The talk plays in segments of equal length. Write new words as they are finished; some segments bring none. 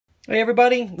Hey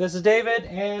everybody, this is David,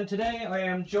 and today I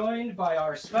am joined by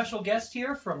our special guest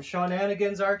here from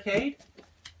Shenanigans Arcade.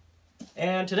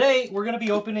 And today we're going to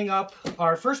be opening up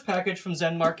our first package from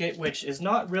ZenMarket, which is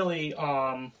not really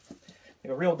a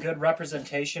real good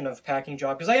representation of packing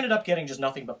job, because I ended up getting just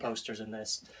nothing but posters in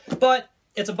this. But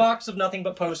it's a box of nothing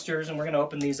but posters, and we're going to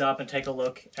open these up and take a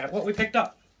look at what we picked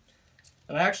up.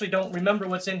 And I actually don't remember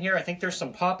what's in here. I think there's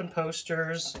some poppin'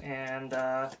 posters and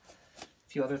a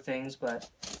few other things, but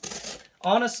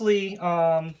honestly,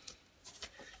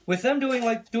 with them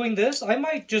doing this, I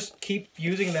might just keep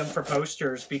using them for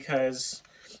posters, because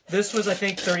this was, I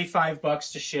think, 35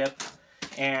 bucks to ship,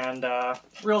 and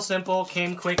real simple,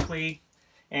 came quickly,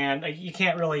 and you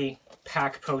can't really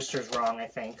pack posters wrong, I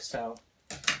think. So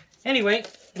anyway,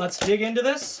 let's dig into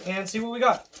this and see what we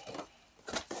got.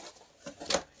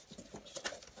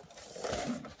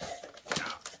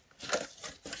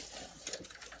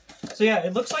 So yeah,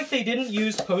 it looks like they didn't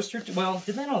use poster... Well,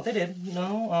 did they? No, they did.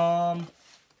 No,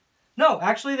 no,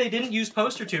 actually they didn't use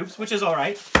poster tubes, which is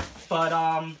alright. But,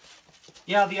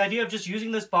 yeah, the idea of just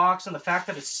using this box and the fact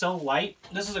that it's so light,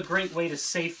 this is a great way to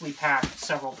safely pack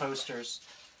several posters.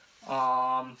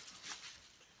 I've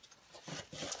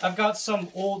got some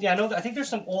old... Yeah, I think there's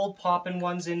some old poppin'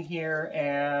 ones in here,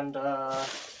 and,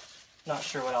 not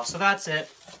sure what else. So that's it.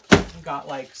 I've got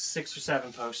like 6 or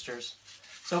 7 posters.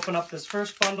 Let's open up this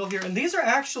first bundle here, and these are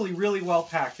actually really well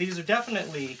packed. These are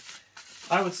definitely,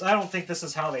 I don't think this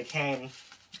is how they came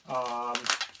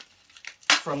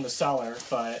from the seller,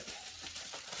 but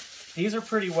these are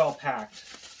pretty well packed.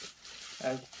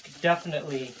 I'm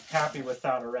definitely happy with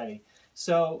that already.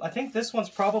 So I think this one's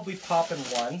probably poppin'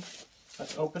 one.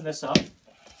 Let's open this up.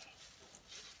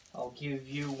 I'll give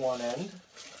you one end.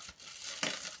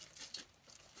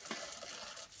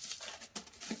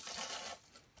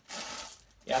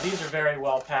 Yeah, these are very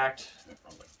well packed.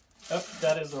 Oh,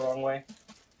 that is the wrong way.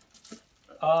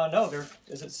 No,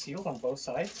 is it sealed on both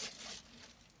sides?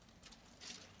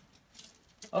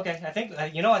 Okay, I think, I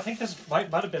think this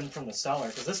might have been from the seller,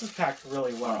 because this is packed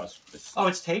really well. Oh,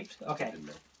 it's taped? Okay.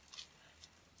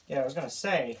 Yeah, I was going to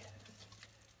say,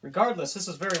 regardless, this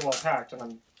is very well packed,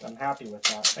 and I'm happy with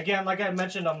that. Again, like I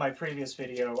mentioned on my previous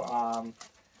video,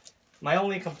 my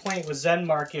only complaint with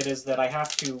ZenMarket is that I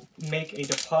have to make a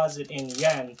deposit in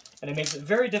yen, and it makes it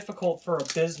very difficult for a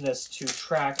business to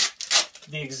track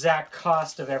the exact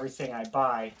cost of everything I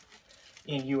buy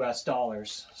in US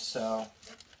dollars. So,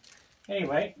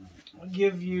 anyway, I'll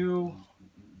give you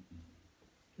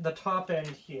the top end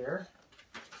here.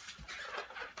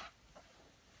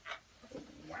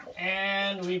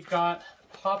 And we've got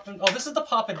Poppin'... Oh, this is the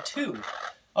Poppin' 2.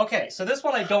 Okay, so this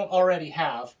one I don't already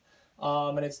have.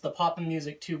 And it's the Poppin'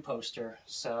 Music 2 poster,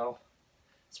 so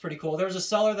it's pretty cool. There was a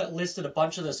seller that listed a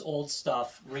bunch of this old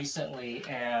stuff recently,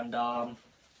 and I'm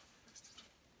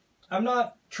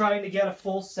not trying to get a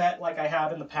full set like I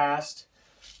have in the past.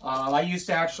 I used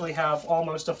to actually have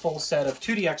almost a full set of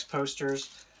 2DX posters,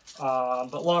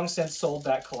 but long since sold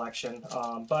that collection.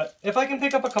 But if I can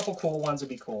pick up a couple cool ones, it'd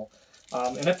be cool.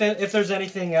 And if there's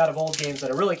anything out of old games that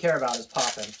I really care about is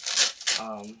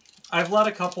Poppin'. I've let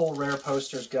a couple rare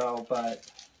posters go, but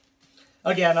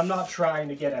again, I'm not trying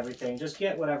to get everything. Just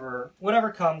get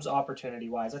whatever comes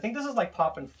opportunity-wise. I think this is like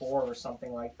Poppin' 4 or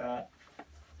something like that,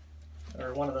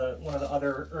 or one of the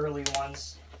other early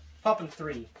ones. Poppin'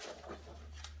 3.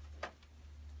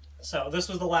 So this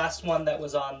was the last one that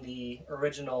was on the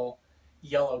original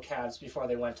yellow cabs before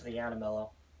they went to the Animello.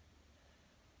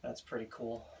 That's pretty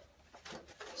cool.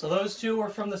 So those two were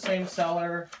from the same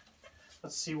seller.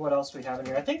 Let's see what else we have in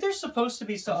here. I think there's supposed to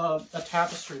be a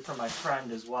tapestry for my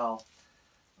friend as well.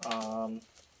 But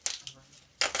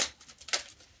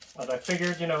I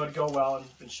figured, it'd go well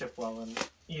and ship well and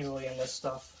easily in this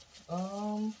stuff.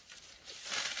 What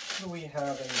do we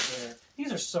have in here?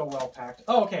 These are so well packed.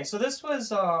 Oh, okay, so this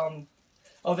was, oh,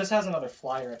 this has another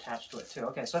flyer attached to it too.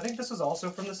 Okay, so I think this is also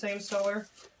from the same seller.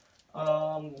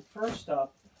 First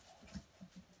up,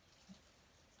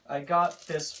 I got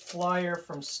this flyer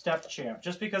from Step Champ,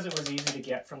 just because it was easy to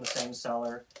get from the same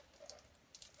seller.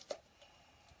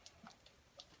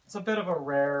 It's a bit of a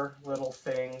rare little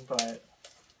thing, but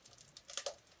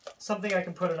something I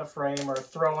can put in a frame or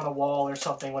throw on a wall or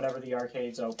something whenever the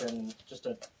arcade's open. Just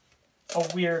a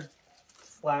weird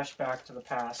flashback to the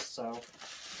past. So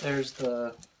there's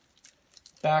the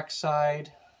back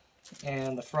side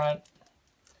and the front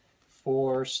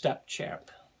for Step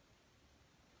Champ.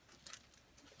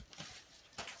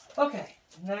 Okay,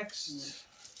 next,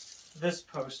 this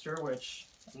poster, which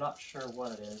I'm not sure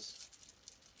what it is.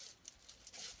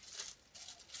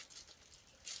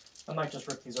 I might just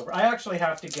rip these over. I actually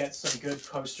have to get some good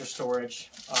poster storage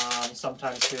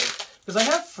sometime soon. Because I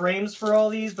have frames for all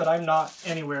these, but I'm not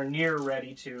anywhere near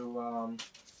ready to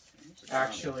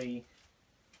actually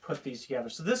put these together.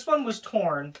 So this one was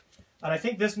torn, and I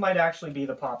think this might actually be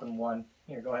the poppin' one.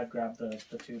 Here, go ahead, grab the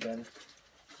two then.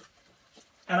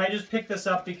 And I just picked this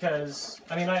up because,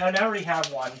 I mean, I already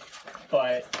have one,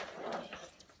 but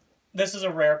this is a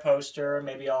rare poster.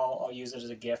 Maybe I'll use it as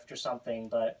a gift or something,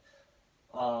 but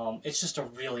it's just a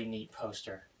really neat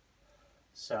poster.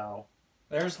 So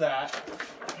there's that.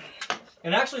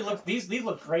 And actually, look, these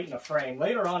look great in a frame.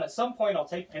 Later on, at some point, I'll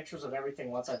take pictures of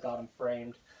everything once I've got them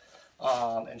framed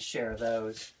and share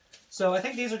those. So I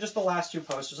think these are just the last two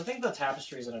posters. I think the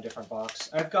tapestry's in a different box.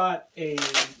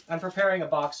 I'm preparing a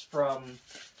box from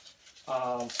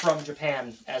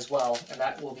Japan as well, and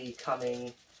that will be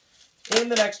coming in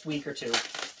the next week or two.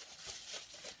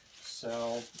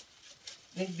 So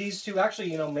I think these two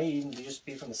actually, may even just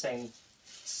be from the same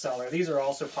seller. These are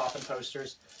also poppin'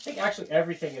 posters. I think actually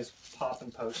everything is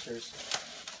poppin' posters.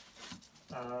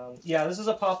 Yeah, this is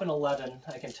a poppin' 11,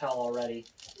 I can tell already.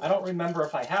 I don't remember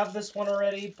if I have this one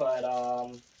already, but,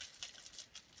 God,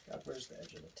 where's the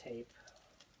edge of the tape?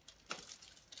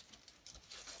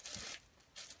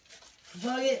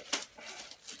 Bucket!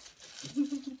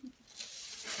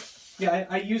 Yeah,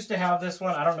 I used to have this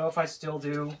one. I don't know if I still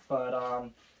do,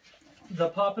 but, the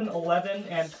poppin' 11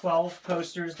 and 12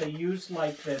 posters, they use,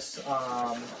 like, this,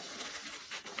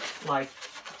 like,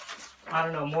 I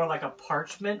don't know, more like a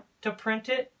parchment to print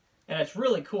it, and it's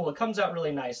really cool. It comes out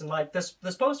really nice, and like this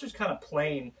poster's kind of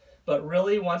plain, but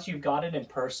really once you've got it in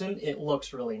person, it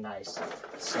looks really nice.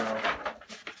 So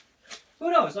who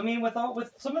knows? I mean, with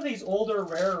some of these older,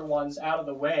 rarer ones out of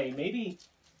the way, maybe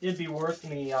it'd be worth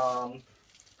me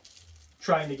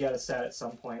trying to get a set at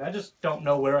some point. I just don't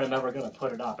know where I'm ever going to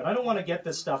put it up, and I don't want to get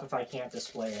this stuff if I can't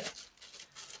display it.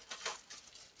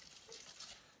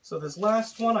 So this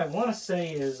last one I want to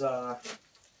say is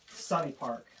Sunny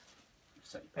Park.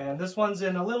 And this one's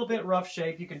in a little bit rough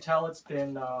shape. You can tell it's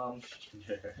been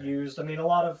used. I mean, a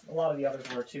lot of the others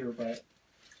were too, but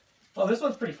oh, this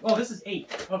one's pretty. Oh, this is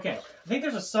 8. Okay, I think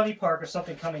there's a Sunny Park or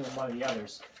something coming in one of the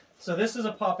others. So this is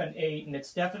a poppin' 8, and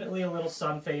it's definitely a little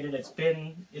sun faded. It's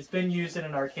been used in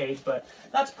an arcade, but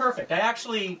that's perfect. I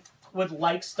actually would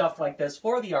like stuff like this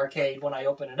for the arcade when I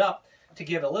open it up to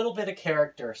give a little bit of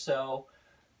character. So.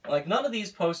 Like, none of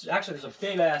these posters... Actually, there's a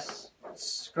big-ass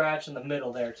scratch in the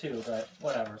middle there, too, but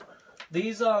whatever.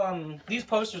 These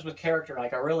posters with character,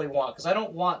 like, I really want, because I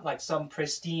don't want, like, some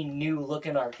pristine,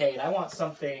 new-looking arcade. I want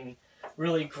something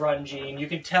really grungy, and you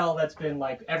can tell that's been,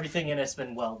 like, everything in it's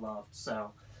been well-loved,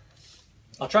 so...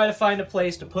 I'll try to find a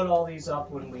place to put all these up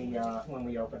when we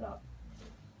open up.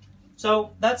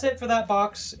 So, that's it for that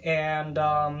box, and,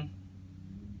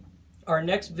 our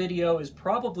next video is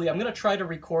probably, I'm going to try to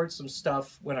record some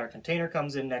stuff when our container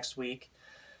comes in next week.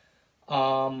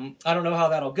 I don't know how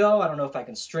that'll go. I don't know if I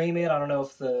can stream it. I don't know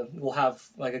if we'll have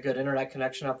like a good internet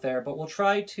connection up there, but we'll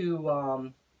try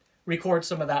to record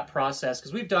some of that process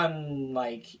because we've done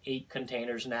like 8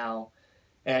 containers now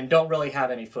and don't really have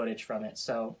any footage from it.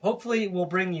 So hopefully we'll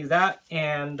bring you that,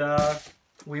 and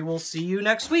we will see you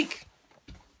next week.